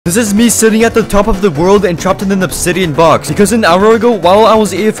This is me sitting at the top of the world and trapped in an obsidian box. Because an hour ago, while I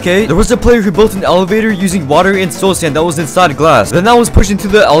was AFK, there was a player who built an elevator using water and soul sand that was inside glass. Then I was pushed into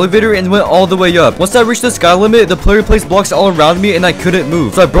the elevator and went all the way up. Once I reached the sky limit, the player placed blocks all around me and I couldn't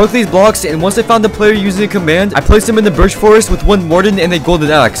move. So I broke these blocks, and once I found the player using a command, I placed him in the birch forest with one warden and a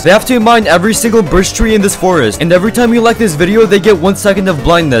golden axe. They have to mine every single birch tree in this forest. And every time you like this video, they get 1 second of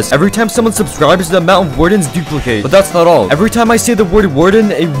blindness. Every time someone subscribes, the amount of wardens duplicate. But that's not all. Every time I say the word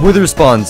warden, a wither spawns.